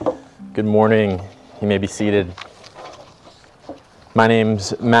Good morning. You may be seated. My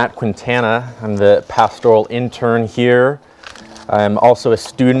name's Matt Quintana. I'm the pastoral intern here. I'm also a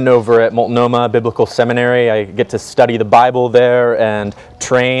student over at Multnomah Biblical Seminary. I get to study the Bible there and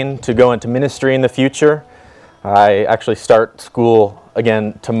train to go into ministry in the future. I actually start school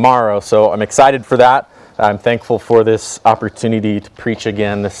again tomorrow, so I'm excited for that. I'm thankful for this opportunity to preach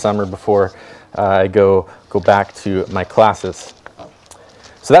again this summer before I go back to my classes.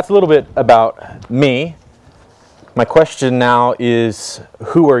 So that's a little bit about me. My question now is,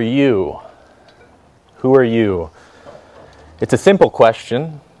 who are you? Who are you? It's a simple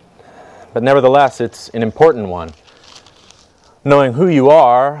question, but nevertheless it's an important one. Knowing who you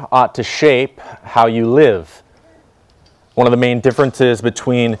are ought to shape how you live. One of the main differences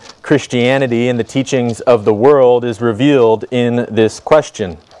between Christianity and the teachings of the world is revealed in this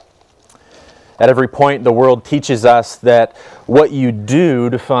question. At every point, the world teaches us that what you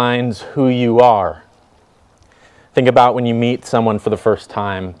do defines who you are. Think about when you meet someone for the first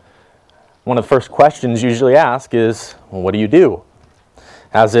time. One of the first questions usually asked is, well, what do you do?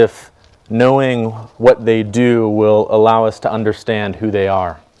 As if knowing what they do will allow us to understand who they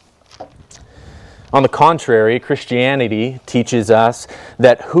are. On the contrary, Christianity teaches us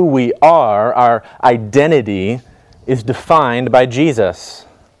that who we are, our identity, is defined by Jesus.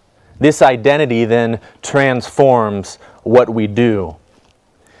 This identity then transforms what we do.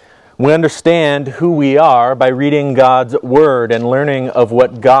 We understand who we are by reading God's Word and learning of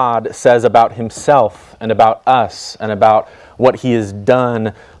what God says about Himself and about us and about what He has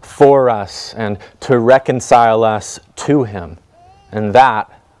done for us and to reconcile us to Him. And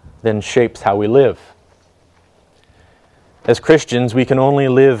that then shapes how we live. As Christians, we can only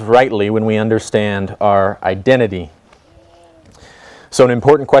live rightly when we understand our identity. So an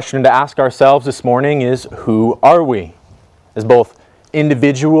important question to ask ourselves this morning is, who are we? As both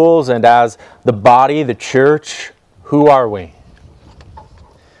individuals and as the body, the church, who are we?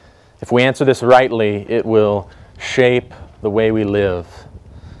 If we answer this rightly, it will shape the way we live.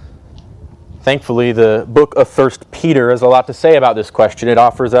 Thankfully, the book of 1 Peter has a lot to say about this question. It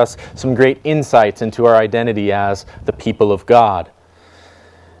offers us some great insights into our identity as the people of God.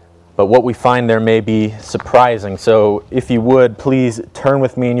 But what we find there may be surprising. So if you would, please turn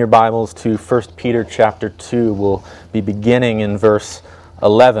with me in your Bibles to 1 Peter chapter 2. We'll be beginning in verse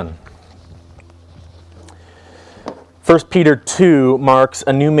 11. 1 Peter 2 marks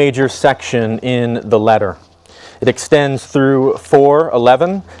a new major section in the letter. It extends through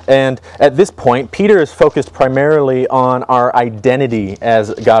 4:11, and at this point, Peter is focused primarily on our identity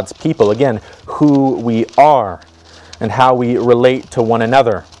as God's people. Again, who we are and how we relate to one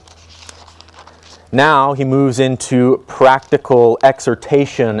another. Now he moves into practical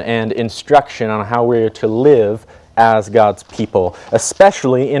exhortation and instruction on how we are to live as God's people,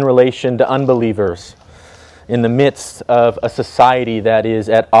 especially in relation to unbelievers, in the midst of a society that is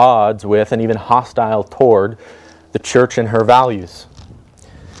at odds with and even hostile toward the church and her values.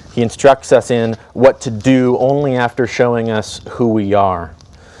 He instructs us in what to do only after showing us who we are.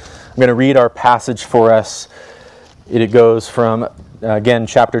 I'm going to read our passage for us. It goes from again,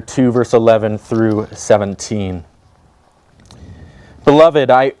 chapter 2, verse 11 through 17.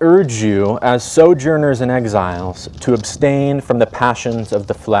 Beloved, I urge you, as sojourners and exiles, to abstain from the passions of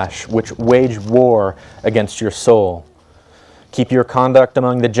the flesh, which wage war against your soul. Keep your conduct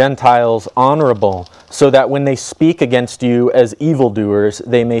among the Gentiles honorable, so that when they speak against you as evildoers,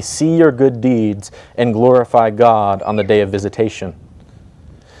 they may see your good deeds and glorify God on the day of visitation.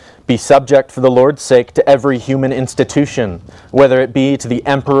 Be subject for the Lord's sake to every human institution, whether it be to the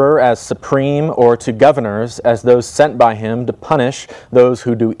emperor as supreme or to governors as those sent by him to punish those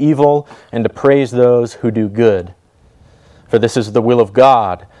who do evil and to praise those who do good. For this is the will of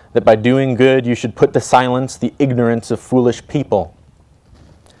God, that by doing good you should put to silence the ignorance of foolish people.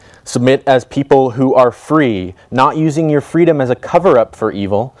 Submit as people who are free, not using your freedom as a cover-up for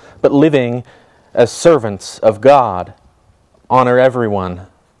evil, but living as servants of God. Honor everyone.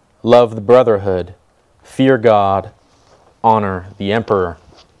 Love the brotherhood, fear God, honor the emperor.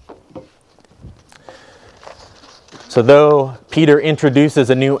 So though Peter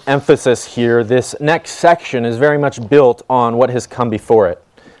introduces a new emphasis here, this next section is very much built on what has come before it.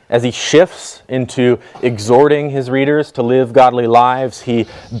 As he shifts into exhorting his readers to live godly lives, he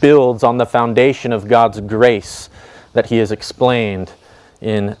builds on the foundation of God's grace that he has explained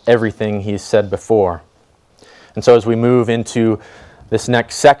in everything he's said before. And so as we move into this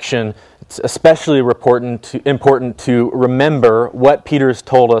next section, it's especially important to remember what Peter's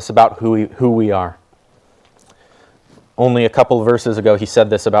told us about who we are. Only a couple of verses ago he said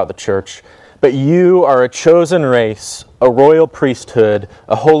this about the church. But you are a chosen race, a royal priesthood,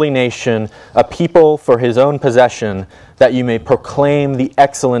 a holy nation, a people for his own possession, that you may proclaim the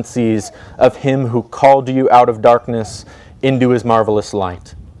excellencies of him who called you out of darkness into his marvelous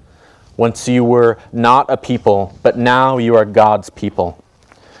light. Once you were not a people, but now you are God's people.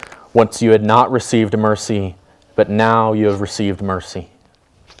 Once you had not received mercy, but now you have received mercy.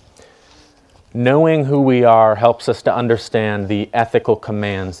 Knowing who we are helps us to understand the ethical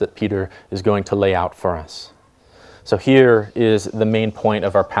commands that Peter is going to lay out for us. So here is the main point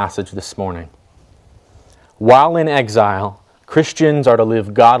of our passage this morning. While in exile, Christians are to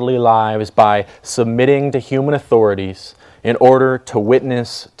live godly lives by submitting to human authorities in order to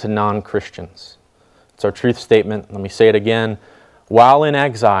witness to non-Christians. It's our truth statement. Let me say it again. While in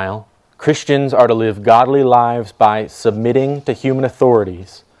exile, Christians are to live godly lives by submitting to human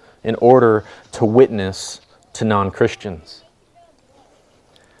authorities in order to witness to non-Christians.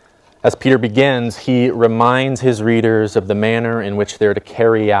 As Peter begins, he reminds his readers of the manner in which they're to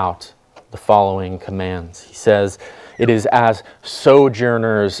carry out the following commands. He says, it is as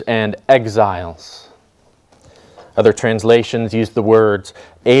sojourners and exiles. Other translations use the words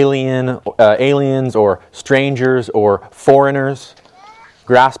aliens or strangers or foreigners.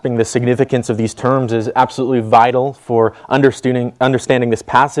 Grasping the significance of these terms is absolutely vital for understanding this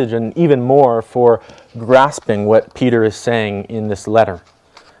passage, and even more for grasping what Peter is saying in this letter.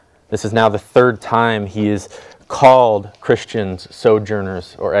 This is now the third time he is called Christians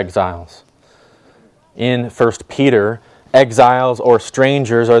sojourners or exiles. In 1 Peter, exiles or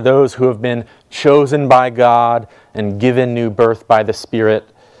strangers are those who have been chosen by God and given new birth by the Spirit.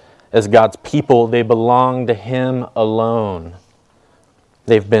 As God's people, they belong to Him alone.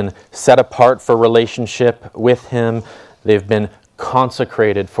 They've been set apart for relationship with Him. They've been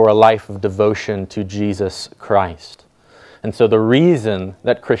consecrated for a life of devotion to Jesus Christ. And so the reason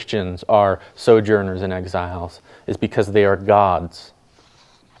that Christians are sojourners and exiles is because they are God's.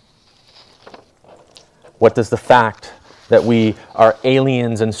 What does the fact that we are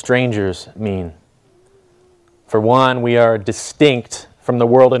aliens and strangers mean? For one, we are distinct from the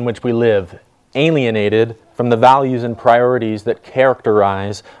world in which we live, alienated from the values and priorities that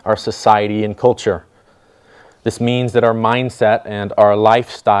characterize our society and culture. This means that our mindset and our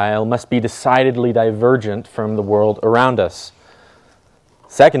lifestyle must be decidedly divergent from the world around us.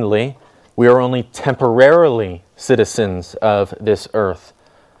 Secondly, we are only temporarily citizens of this earth.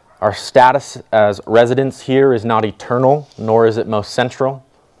 Our status as residents here is not eternal, nor is it most central.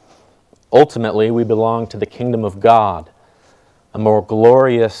 Ultimately, we belong to the kingdom of God. A more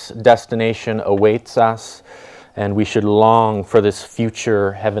glorious destination awaits us, and we should long for this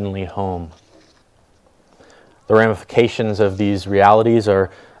future heavenly home. The ramifications of these realities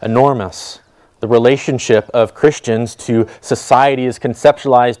are enormous. The relationship of Christians to society is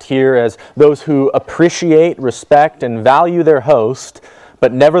conceptualized here as those who appreciate, respect, and value their host,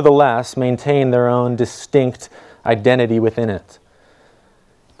 but nevertheless maintain their own distinct identity within it.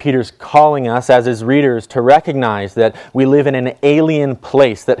 Peter's calling us as his readers to recognize that we live in an alien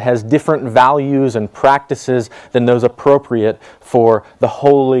place that has different values and practices than those appropriate for the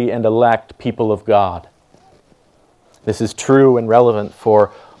holy and elect people of God. This is true and relevant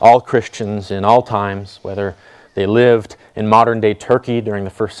for all Christians in all times, whether they lived in modern-day Turkey during the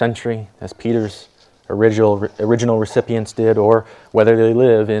first century, as Peter's original recipients did, or whether they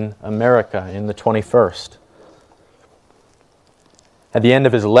live in America in the 21st. At the end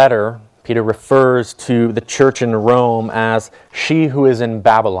of his letter, Peter refers to the church in Rome as she who is in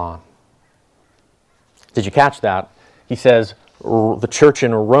Babylon. Did you catch that? He says the church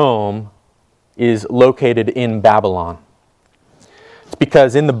in Rome is located in Babylon. It's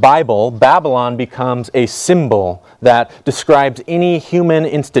because in the Bible, Babylon becomes a symbol that describes any human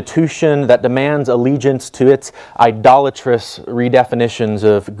institution that demands allegiance to its idolatrous redefinitions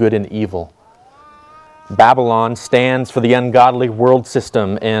of good and evil. Babylon stands for the ungodly world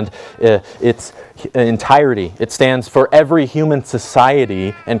system and its entirety. It stands for every human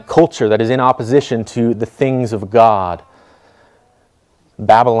society and culture that is in opposition to the things of God.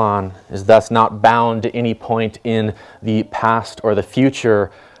 Babylon is thus not bound to any point in the past or the future.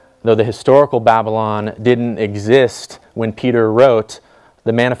 Though the historical Babylon didn't exist when Peter wrote,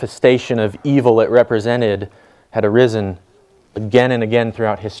 the manifestation of evil it represented had arisen again and again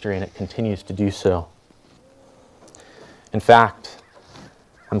throughout history, and it continues to do so. In fact,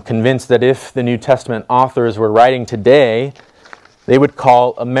 I'm convinced that if the New Testament authors were writing today, they would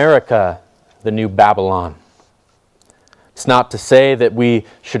call America the new Babylon. It's not to say that we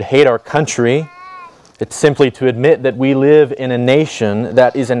should hate our country. It's simply to admit that we live in a nation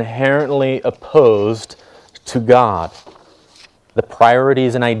that is inherently opposed to God. The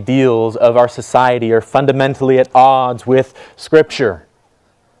priorities and ideals of our society are fundamentally at odds with Scripture.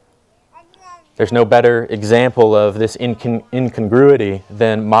 There's no better example of this incongruity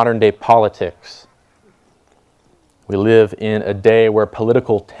than modern-day politics. We live in a day where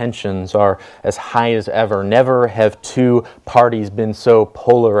political tensions are as high as ever. Never have two parties been so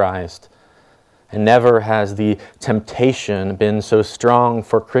polarized. And never has the temptation been so strong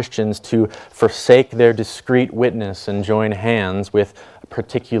for Christians to forsake their discreet witness and join hands with a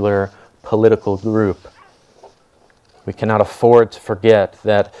particular political group. We cannot afford to forget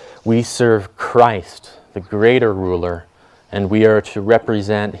that we serve Christ, the greater ruler, and we are to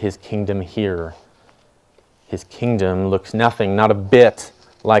represent His kingdom here. His kingdom looks nothing, not a bit,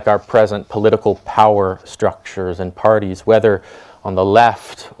 like our present political power structures and parties, whether on the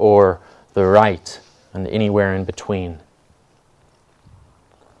left or the right, and anywhere in between.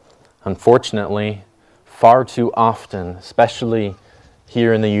 Unfortunately, far too often, especially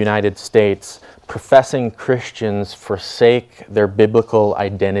here in the United States, professing Christians forsake their biblical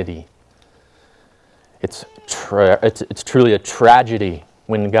identity. It's truly a tragedy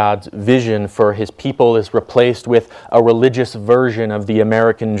when God's vision for His people is replaced with a religious version of the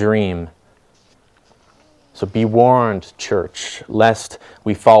American dream. So be warned, church, lest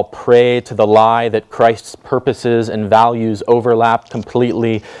we fall prey to the lie that Christ's purposes and values overlap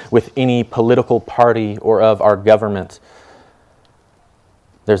completely with any political party or of our government.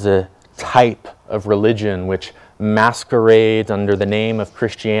 There's a type of religion which masquerades under the name of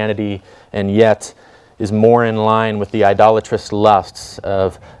Christianity and yet is more in line with the idolatrous lusts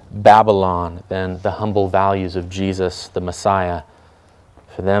of Babylon than the humble values of Jesus, the Messiah.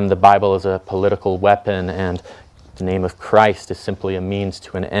 For them, the Bible is a political weapon, and the name of Christ is simply a means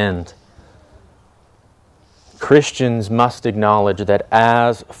to an end. Christians must acknowledge that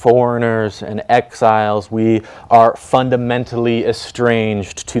as foreigners and exiles, we are fundamentally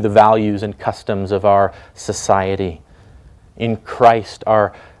estranged to the values and customs of our society. In Christ,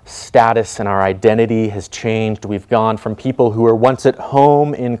 our status and our identity has changed. We've gone from people who were once at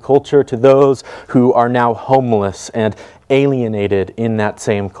home in culture to those who are now homeless and alienated in that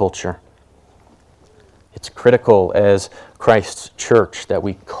same culture. It's critical as Christ's church that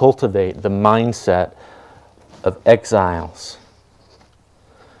we cultivate the mindset of exiles.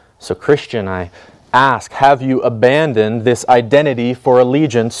 So, Christian, I ask, have you abandoned this identity for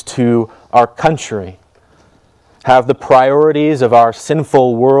allegiance to our country? Have the priorities of our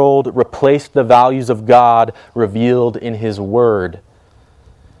sinful world replaced the values of God revealed in His Word?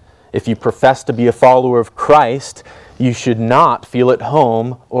 If you profess to be a follower of Christ, you should not feel at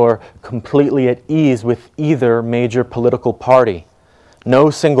home or completely at ease with either major political party.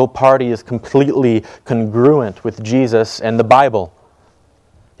 No single party is completely congruent with Jesus and the Bible.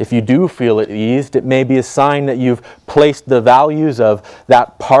 If you do feel at ease, it may be a sign that you've placed the values of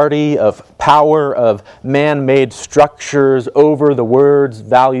that party, of power, of man-made structures over the words,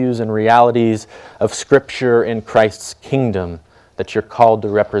 values, and realities of Scripture in Christ's kingdom that you're called to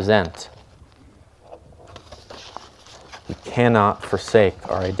represent. We cannot forsake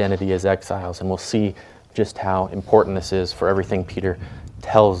our identity as exiles, and we'll see just how important this is for everything Peter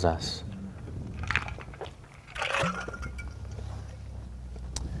tells us.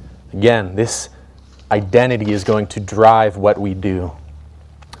 Again, this identity is going to drive what we do.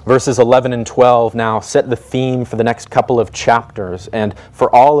 Verses 11 and 12 now set the theme for the next couple of chapters, and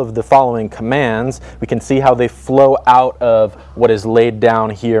for all of the following commands, we can see how they flow out of what is laid down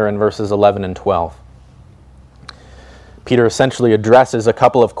here in verses 11 and 12. Peter essentially addresses a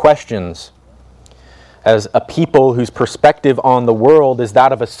couple of questions. As a people whose perspective on the world is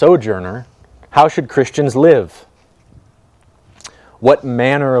that of a sojourner, how should Christians live? What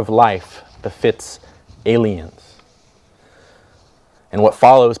manner of life befits aliens? And what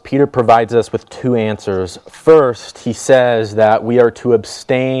follows, Peter provides us with two answers. First, he says that we are to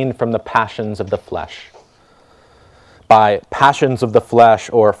abstain from the passions of the flesh. By passions of the flesh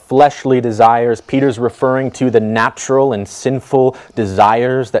or fleshly desires, Peter's referring to the natural and sinful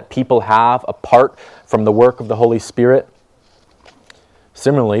desires that people have apart from the work of the Holy Spirit.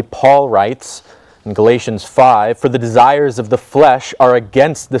 Similarly, Paul writes in Galatians 5, "For the desires of the flesh are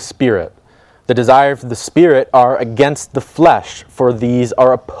against the Spirit. The desires of the Spirit are against the flesh, for these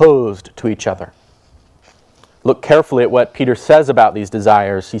are opposed to each other." Look carefully at what Peter says about these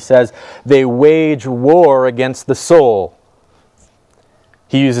desires. He says, they wage war against the soul.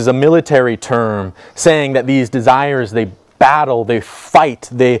 He uses a military term, saying that these desires, they battle, they fight,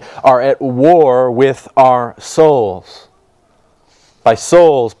 they are at war with our souls. By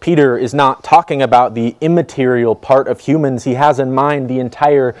souls, Peter is not talking about the immaterial part of humans. He has in mind the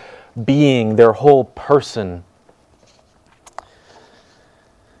entire being, their whole person.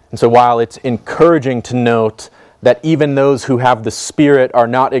 And so while it's encouraging to note that even those who have the Spirit are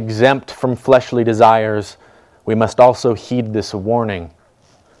not exempt from fleshly desires, we must also heed this warning.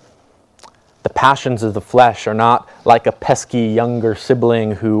 The passions of the flesh are not like a pesky younger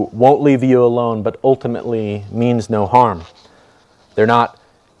sibling who won't leave you alone but ultimately means no harm. They're not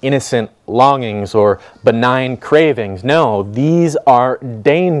innocent longings or benign cravings. No, these are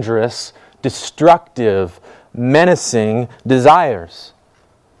dangerous, destructive, menacing desires.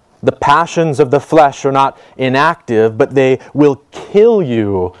 The passions of the flesh are not inactive, but they will kill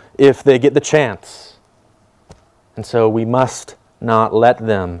you if they get the chance. And so we must not let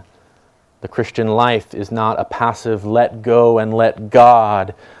them. The Christian life is not a passive let go and let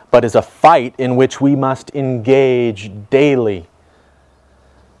God, but is a fight in which we must engage daily.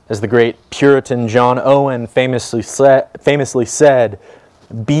 As the great Puritan John Owen famously said,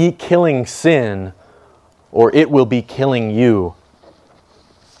 "Be killing sin, or it will be killing you."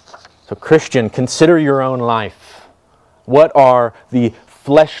 So Christian, consider your own life. What are the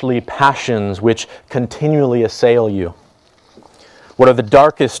fleshly passions which continually assail you? What are the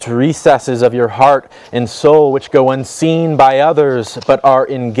darkest recesses of your heart and soul which go unseen by others but are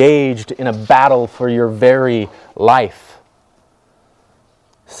engaged in a battle for your very life?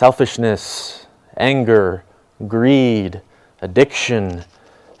 Selfishness, anger, greed, addiction,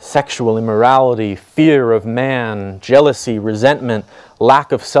 sexual immorality, fear of man, jealousy, resentment,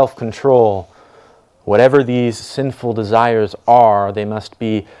 lack of self-control. Whatever these sinful desires are, they must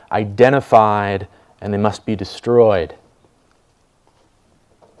be identified and they must be destroyed.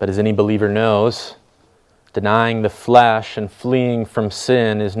 But as any believer knows, denying the flesh and fleeing from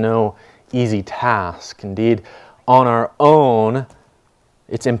sin is no easy task. Indeed, on our own,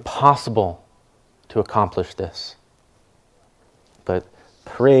 it's impossible to accomplish this. But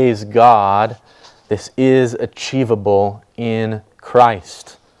praise God, this is achievable in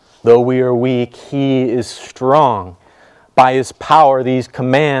Christ. Though we are weak, He is strong. By His power, these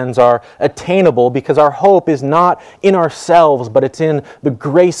commands are attainable because our hope is not in ourselves, but it's in the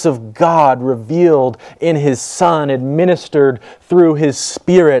grace of God revealed in His Son, administered through His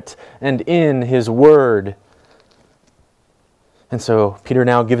Spirit and in His Word. And so Peter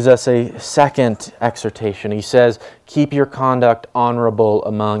now gives us a second exhortation. He says, keep your conduct honorable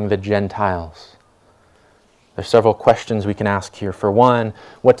among the Gentiles. There's several questions we can ask here. For one,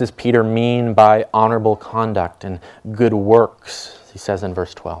 what does Peter mean by honorable conduct and good works? He says in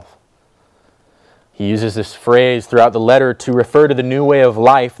verse 12. He uses this phrase throughout the letter to refer to the new way of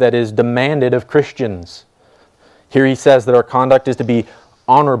life that is demanded of Christians. Here he says that our conduct is to be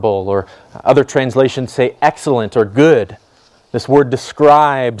honorable, or other translations say excellent or good. This word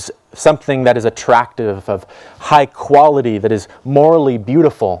describes something that is attractive, of high quality, that is morally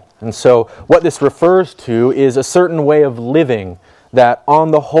beautiful. And so what this refers to is a certain way of living that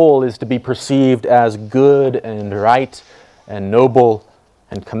on the whole is to be perceived as good and right and noble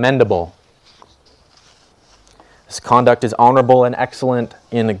and commendable. This conduct is honorable and excellent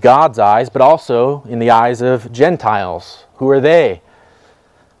in God's eyes, but also in the eyes of Gentiles. Who are they?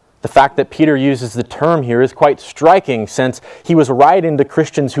 The fact that Peter uses the term here is quite striking, since he was writing to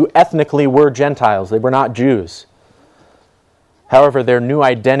Christians who ethnically were Gentiles. They were not Jews. However, their new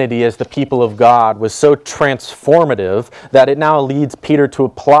identity as the people of God was so transformative that it now leads Peter to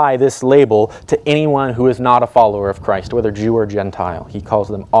apply this label to anyone who is not a follower of Christ, whether Jew or Gentile. He calls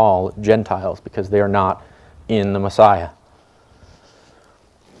them all Gentiles because they are not in the Messiah.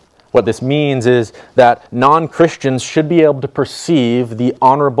 What this means is that non-Christians should be able to perceive the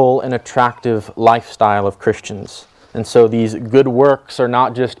honorable and attractive lifestyle of Christians. And so these good works are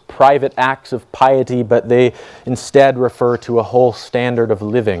not just private acts of piety, but they instead refer to a whole standard of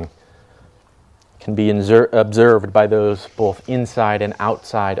living. It can be observed by those both inside and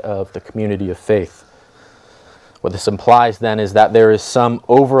outside of the community of faith. What this implies then is that there is some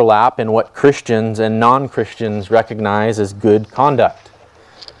overlap in what Christians and non-Christians recognize as good conduct.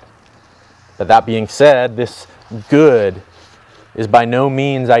 But that being said, this good is by no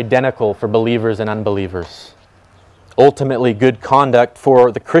means identical for believers and unbelievers. Ultimately, good conduct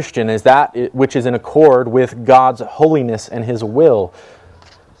for the Christian is that which is in accord with God's holiness and His will.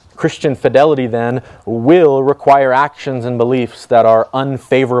 Christian fidelity, then, will require actions and beliefs that are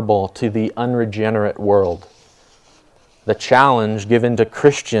unfavorable to the unregenerate world. The challenge given to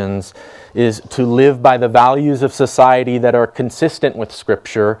Christians is to live by the values of society that are consistent with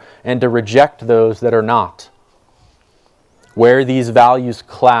Scripture and to reject those that are not. Where these values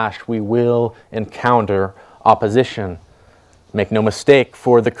clash, we will encounter opposition. Make no mistake,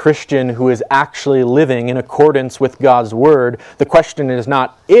 for the Christian who is actually living in accordance with God's Word, the question is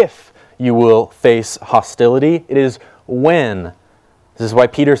not if you will face hostility, it is when This is why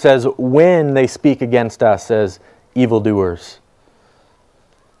Peter says, when they speak against us as evildoers.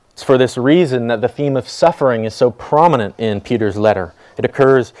 It's for this reason that the theme of suffering is so prominent in Peter's letter. It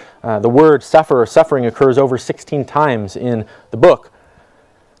occurs, the word suffer or suffering occurs over 16 times in the book.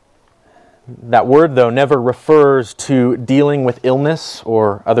 That word, though, never refers to dealing with illness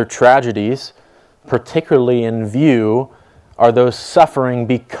or other tragedies. Particularly in view are those suffering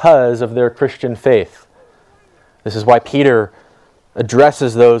because of their Christian faith. This is why Peter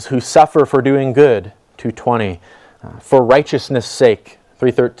addresses those who suffer for doing good, 2:20, for righteousness' sake,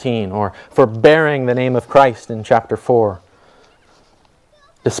 3:13, or for bearing the name of Christ in chapter 4.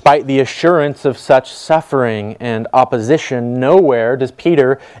 Despite the assurance of such suffering and opposition, nowhere does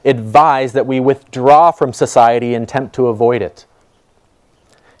Peter advise that we withdraw from society and attempt to avoid it.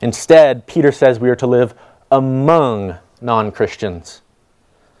 Instead, Peter says we are to live among non-Christians.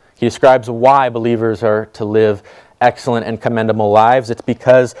 He describes why believers are to live excellent and commendable lives. It's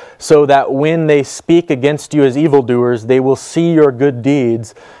because so that when they speak against you as evildoers, they will see your good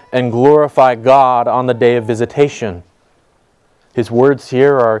deeds and glorify God on the day of visitation. His words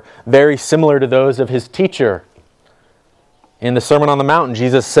here are very similar to those of his teacher. In the Sermon on the Mount,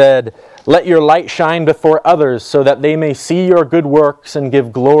 Jesus said, "Let your light shine before others so that they may see your good works and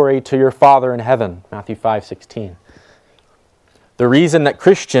give glory to your Father in heaven." Matthew 5:16. The reason that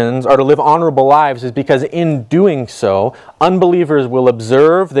Christians are to live honorable lives is because in doing so, unbelievers will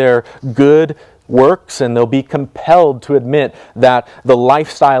observe their good works and they'll be compelled to admit that the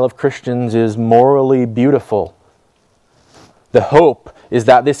lifestyle of Christians is morally beautiful. The hope is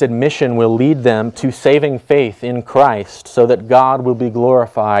that this admission will lead them to saving faith in Christ so that God will be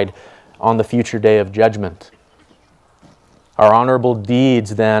glorified on the future day of judgment. Our honorable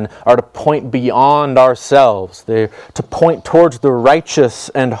deeds, then, are to point beyond ourselves. They're to point towards the righteous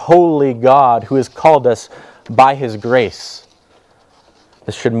and holy God who has called us by His grace.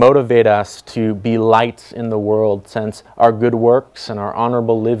 This should motivate us to be lights in the world, since our good works and our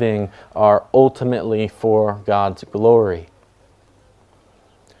honorable living are ultimately for God's glory.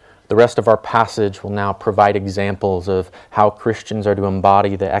 The rest of our passage will now provide examples of how Christians are to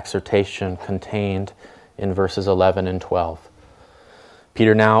embody the exhortation contained in verses 11 and 12.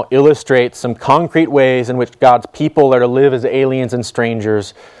 Peter now illustrates some concrete ways in which God's people are to live as aliens and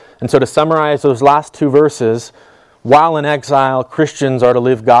strangers. And so to summarize those last two verses, while in exile, Christians are to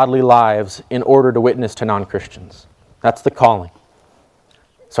live godly lives in order to witness to non-Christians. That's the calling.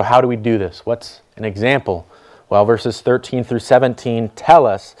 So how do we do this? What's an example? Well, verses 13 through 17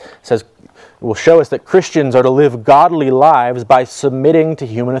 will show us that Christians are to live godly lives by submitting to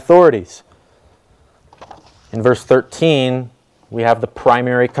human authorities. In verse 13, we have the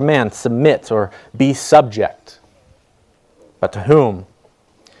primary command, submit or be subject. But to whom?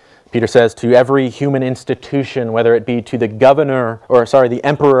 Peter says to every human institution, whether it be to the the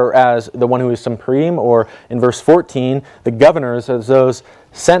emperor as the one who is supreme, or in verse 14, the governors as those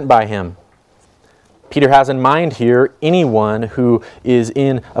sent by him. Peter has in mind here anyone who is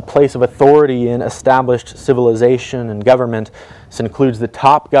in a place of authority in established civilization and government. This includes the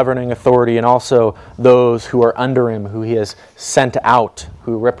top governing authority and also those who are under him, who he has sent out,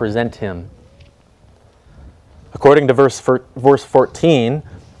 who represent him. According to verse 14,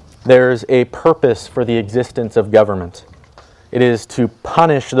 there's a purpose for the existence of government. It is to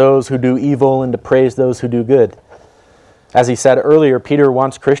punish those who do evil and to praise those who do good. As he said earlier, Peter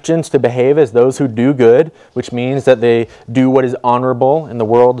wants Christians to behave as those who do good, which means that they do what is honorable in the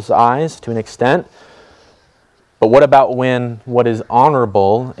world's eyes to an extent. But what about when what is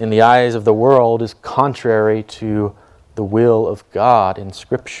honorable in the eyes of the world is contrary to the will of God in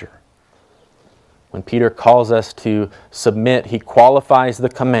Scripture? When Peter calls us to submit, he qualifies the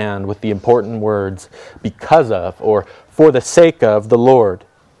command with the important words, because of, or for the sake of the Lord.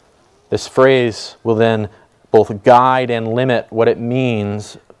 This phrase will then both guide and limit what it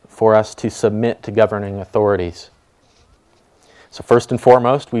means for us to submit to governing authorities. So first and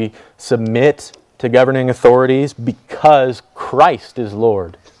foremost, we submit to governing authorities because Christ is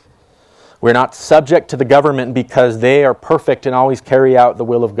Lord. We're not subject to the government because they are perfect and always carry out the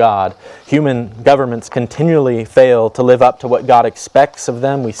will of God. Human governments continually fail to live up to what God expects of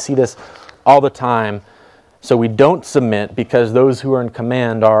them. We see this all the time. So we don't submit because those who are in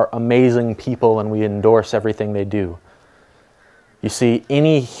command are amazing people and we endorse everything they do. You see,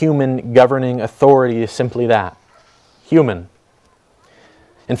 any human governing authority is simply that, human.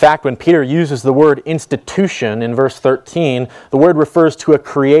 In fact, when Peter uses the word institution in verse 13, the word refers to a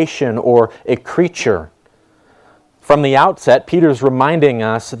creation or a creature. From the outset, Peter's reminding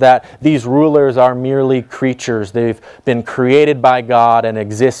us that these rulers are merely creatures. They've been created by God and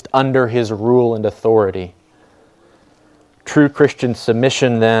exist under His rule and authority. True Christian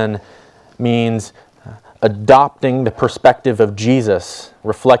submission then means adopting the perspective of Jesus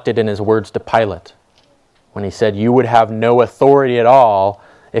reflected in his words to Pilate when he said, "You would have no authority at all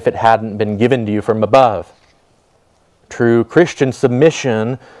if it hadn't been given to you from above." True Christian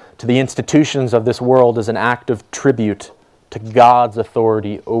submission to the institutions of this world is an act of tribute to God's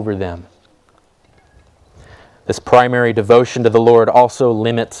authority over them. This primary devotion to the Lord also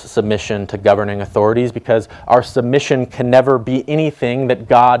limits submission to governing authorities because our submission can never be anything that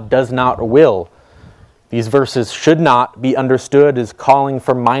God does not will. These verses should not be understood as calling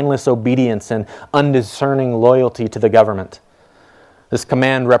for mindless obedience and undiscerning loyalty to the government. This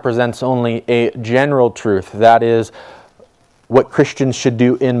command represents only a general truth, that is, what Christians should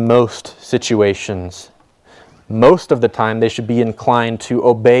do in most situations. Most of the time, they should be inclined to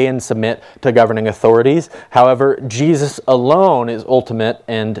obey and submit to governing authorities. However, Jesus alone is ultimate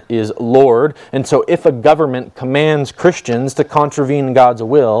and is Lord, and so if a government commands Christians to contravene God's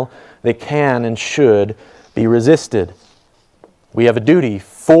will, they can and should be resisted. We have a duty,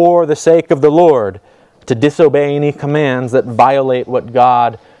 for the sake of the Lord, to disobey any commands that violate what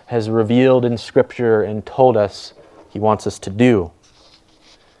God has revealed in Scripture and told us He wants us to do.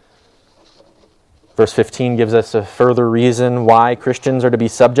 Verse 15 gives us a further reason why Christians are to be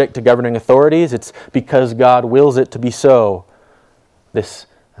subject to governing authorities. It's because God wills it to be so. This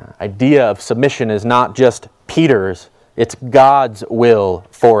idea of submission is not just Peter's, it's God's will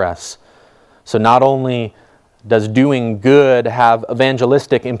for us. So not only does doing good have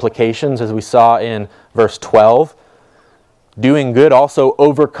evangelistic implications, as we saw in verse 12, doing good also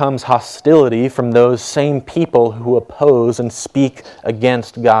overcomes hostility from those same people who oppose and speak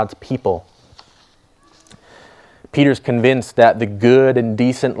against God's people. Peter's convinced that the good and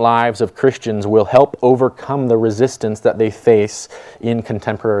decent lives of Christians will help overcome the resistance that they face in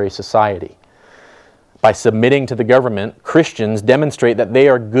contemporary society. By submitting to the government, Christians demonstrate that they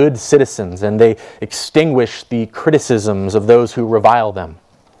are good citizens and they extinguish the criticisms of those who revile them.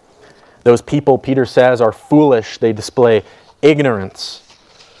 Those people, Peter says, are foolish. They display ignorance.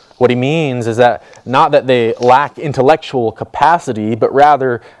 What he means is that not that they lack intellectual capacity, but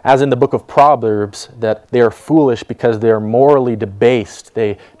rather, as in the book of Proverbs, that they are foolish because they are morally debased.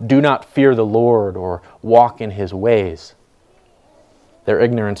 They do not fear the Lord or walk in His ways. Their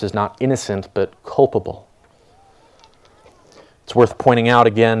ignorance is not innocent, but culpable. It's worth pointing out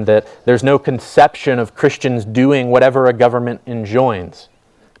again that there's no conception of Christians doing whatever a government enjoins.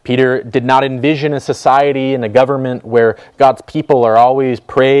 Peter did not envision a society and a government where God's people are always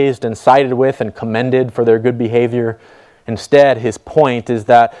praised and sided with and commended for their good behavior. Instead, his point is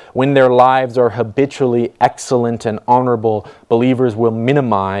that when their lives are habitually excellent and honorable, believers will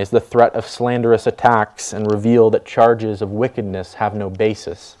minimize the threat of slanderous attacks and reveal that charges of wickedness have no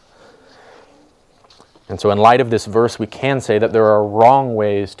basis. And so in light of this verse, we can say that there are wrong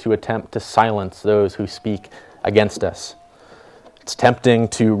ways to attempt to silence those who speak against us. It's tempting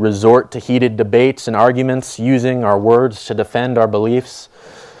to resort to heated debates and arguments using our words to defend our beliefs.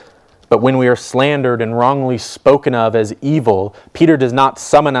 But when we are slandered and wrongly spoken of as evil, Peter does not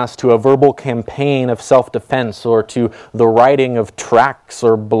summon us to a verbal campaign of self-defense or to the writing of tracts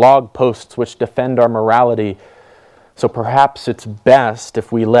or blog posts which defend our morality. So perhaps it's best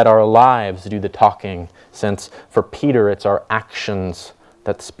if we let our lives do the talking, since for Peter it's our actions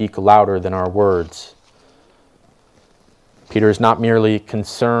that speak louder than our words. Peter is not merely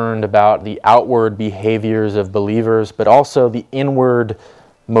concerned about the outward behaviors of believers, but also the inward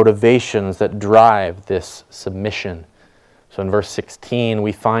motivations that drive this submission. So in verse 16,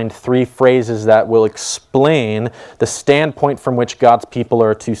 we find three phrases that will explain the standpoint from which God's people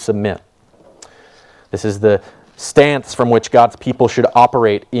are to submit. This is the stance from which God's people should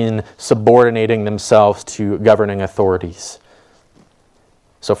operate in subordinating themselves to governing authorities.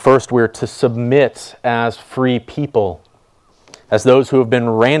 So first, we're to submit as free people, as those who have been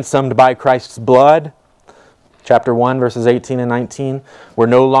ransomed by Christ's blood. Chapter 1, verses 18 and 19. We're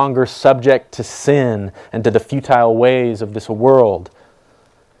no longer subject to sin and to the futile ways of this world.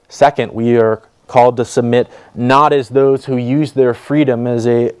 Second, we are called to submit not as those who use their freedom as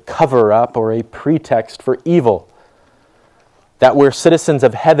a cover-up or a pretext for evil. That we're citizens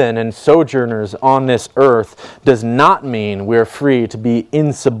of heaven and sojourners on this earth does not mean we're free to be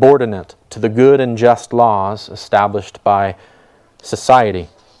insubordinate to the good and just laws established by society.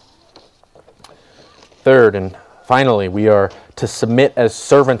 Third, and finally, we are to submit as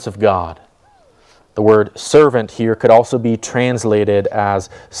servants of God. The word servant here could also be translated as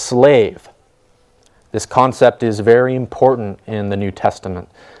slave. This concept is very important in the New Testament.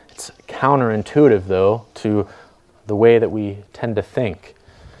 It's counterintuitive, though, to the way that we tend to think.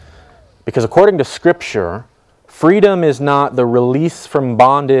 Because according to Scripture, Freedom is not the release from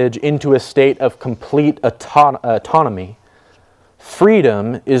bondage into a state of complete autonomy.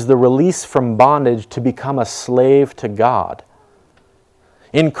 Freedom is the release from bondage to become a slave to God.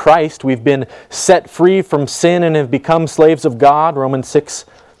 In Christ, we've been set free from sin and have become slaves of God, Romans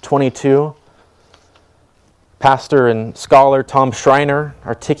 6:22. Pastor and scholar Tom Schreiner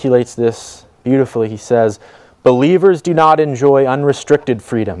articulates this beautifully. He says, "Believers do not enjoy unrestricted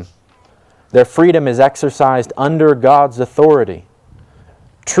freedom. Their freedom is exercised under God's authority.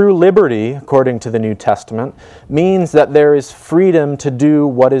 True liberty, according to the New Testament, means that there is freedom to do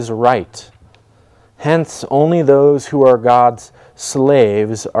what is right. Hence, only those who are God's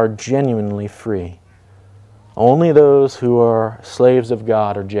slaves are genuinely free." Only those who are slaves of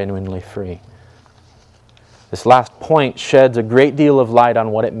God are genuinely free. This last point sheds a great deal of light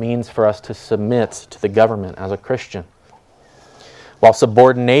on what it means for us to submit to the government as a Christian. While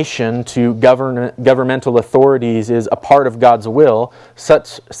subordination to governmental authorities is a part of God's will,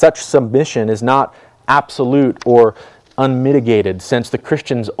 such submission is not absolute or unmitigated, since the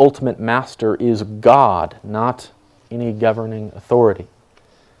Christian's ultimate master is God, not any governing authority.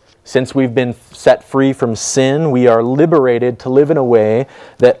 Since we've been set free from sin, we are liberated to live in a way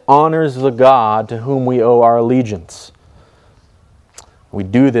that honors the God to whom we owe our allegiance. We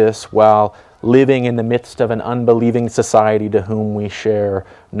do this while living in the midst of an unbelieving society to whom we share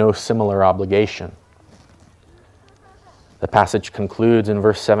no similar obligation. The passage concludes in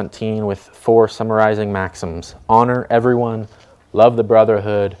verse 17 with 4 summarizing maxims: honor everyone, love the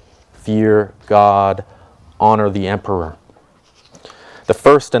brotherhood, fear God, honor the emperor. The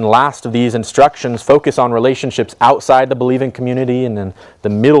first and last of these instructions focus on relationships outside the believing community, and then the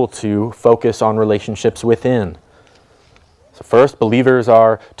middle two focus on relationships within. So first, believers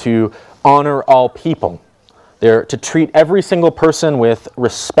are to honor all people. They're to treat every single person with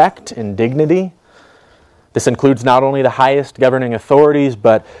respect and dignity. This includes not only the highest governing authorities,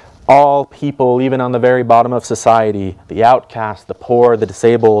 but all people, even on the very bottom of society, the outcast, the poor, the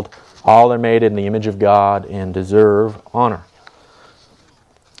disabled, all are made in the image of God and deserve honor.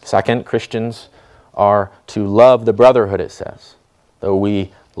 Second, Christians are to love the brotherhood, it says. Though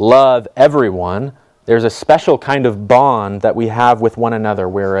we love everyone, there's a special kind of bond that we have with one another.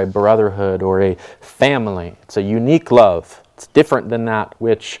 We're a brotherhood or a family. It's a unique love. It's different than that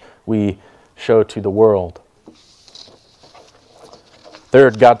which we show to the world.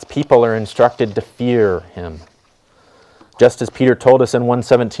 Third, God's people are instructed to fear Him. Just as Peter told us in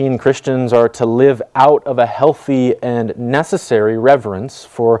 1:17, Christians are to live out of a healthy and necessary reverence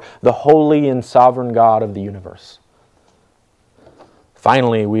for the holy and sovereign God of the universe.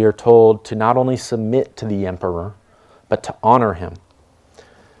 Finally, we are told to not only submit to the emperor, but to honor him.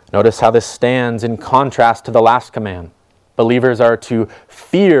 Notice how this stands in contrast to the last command. Believers are to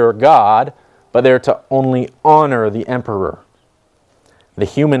fear God, but they're to only honor the emperor. The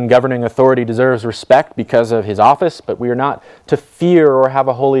human governing authority deserves respect because of his office, but we are not to fear or have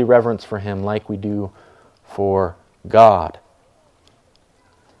a holy reverence for him like we do for God.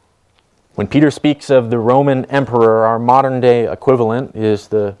 When Peter speaks of the Roman emperor, our modern-day equivalent is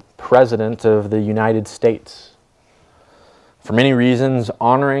the President of the United States. For many reasons,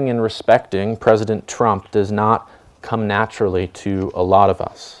 honoring and respecting President Trump does not come naturally to a lot of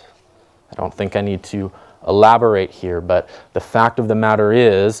us. I don't think I need to elaborate here, but the fact of the matter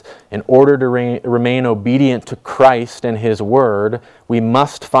is, in order to remain obedient to Christ and His Word, we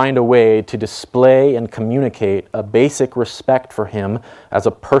must find a way to display and communicate a basic respect for Him as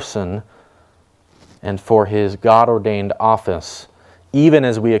a person and for His God-ordained office, even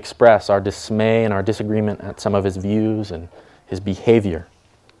as we express our dismay and our disagreement at some of His views and His behavior.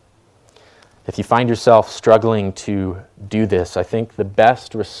 If you find yourself struggling to do this, I think the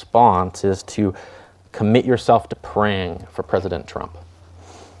best response is to commit yourself to praying for President Trump.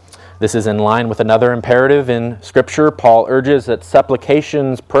 This is in line with another imperative in Scripture. Paul urges that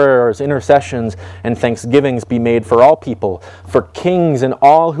supplications, prayers, intercessions, and thanksgivings be made for all people, for kings and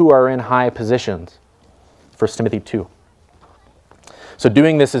all who are in high positions. 1 Timothy 2. So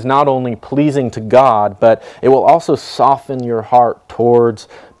doing this is not only pleasing to God, but it will also soften your heart towards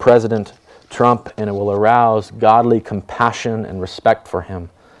President Trump, and it will arouse godly compassion and respect for him.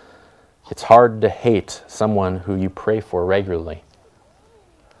 It's hard to hate someone who you pray for regularly.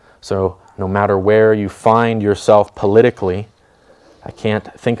 So no matter where you find yourself politically, I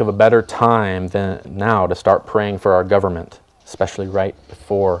can't think of a better time than now to start praying for our government, especially right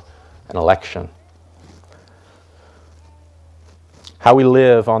before an election. How we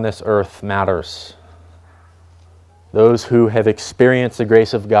live on this earth matters. Those who have experienced the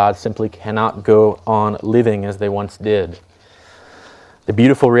grace of God simply cannot go on living as they once did. The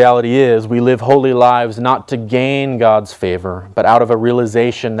beautiful reality is we live holy lives not to gain God's favor, but out of a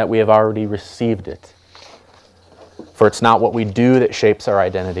realization that we have already received it. For it's not what we do that shapes our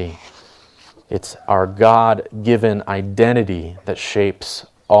identity. It's our God-given identity that shapes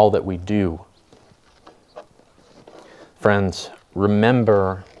all that we do. Friends,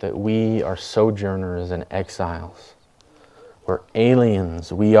 remember that we are sojourners and exiles. We're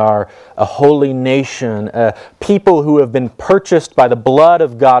aliens. We are a holy nation, a people who have been purchased by the blood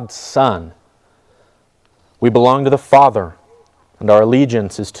of God's Son. We belong to the Father, and our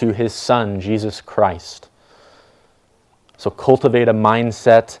allegiance is to His Son, Jesus Christ. So cultivate a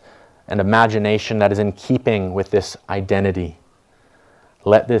mindset and imagination that is in keeping with this identity.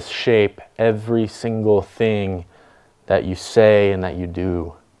 Let this shape every single thing that you say and that you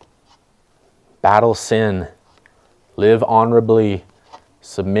do. Battle sin. Live honorably.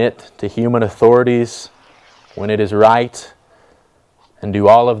 Submit to human authorities when it is right. And do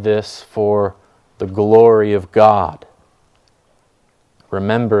all of this for the glory of God.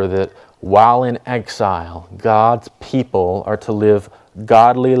 Remember that while in exile, God's people are to live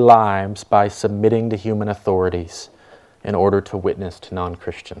godly lives by submitting to human authorities in order to witness to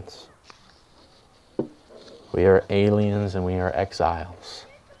non-Christians. We are aliens and we are exiles.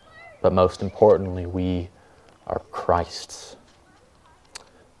 But most importantly, we are Christ's.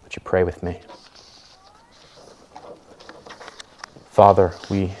 Would you pray with me? Father,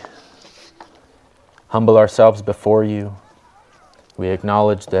 we humble ourselves before you. We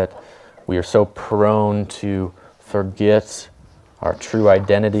acknowledge that we are so prone to forget our true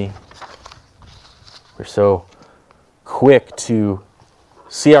identity. We're so quick to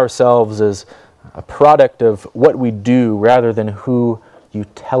see ourselves as a product of what we do rather than who you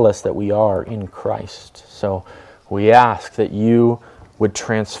tell us that we are in Christ. So we ask that you would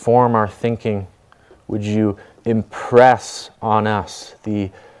transform our thinking. Would you impress on us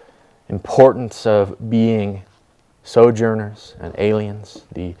the importance of being sojourners and aliens,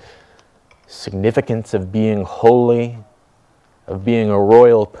 the significance of being holy, of being a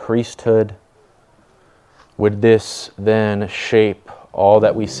royal priesthood. Would this then shape all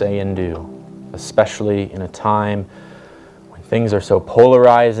that we say and do, especially in a time when things are so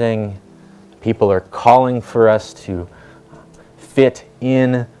polarizing, people are calling for us to fit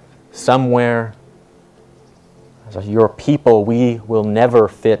in somewhere. As your people, we will never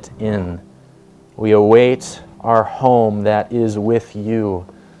fit in. We await our home that is with you.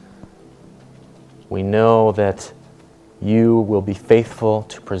 We know that you will be faithful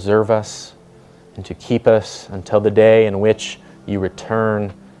to preserve us and to keep us until the day in which you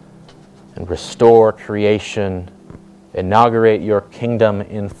return and restore creation, inaugurate your kingdom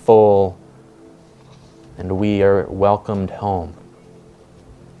in full, and we are welcomed home.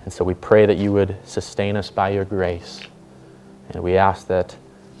 And so we pray that you would sustain us by your grace. And we ask that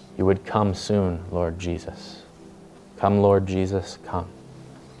you would come soon, Lord Jesus. Come, Lord Jesus, come.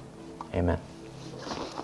 Amen.